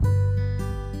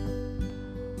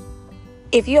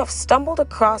If you have stumbled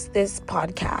across this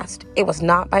podcast, it was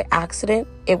not by accident,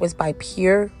 it was by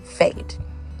pure fate.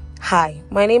 Hi,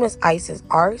 my name is Isis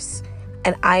Arce,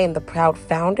 and I am the proud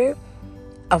founder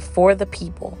of For the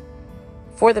People.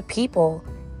 For the People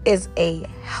is a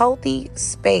healthy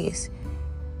space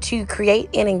to create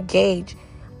and engage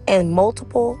in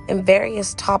multiple and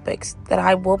various topics that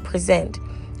I will present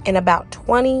in about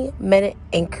 20-minute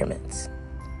increments.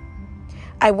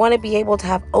 I want to be able to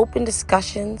have open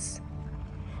discussions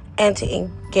and to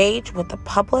engage with the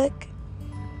public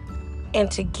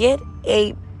and to get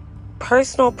a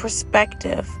personal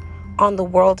perspective on the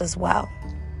world as well.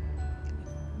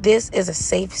 This is a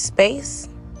safe space,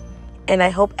 and I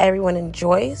hope everyone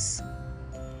enjoys.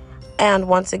 And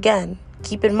once again,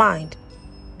 keep in mind,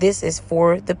 this is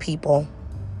for the people.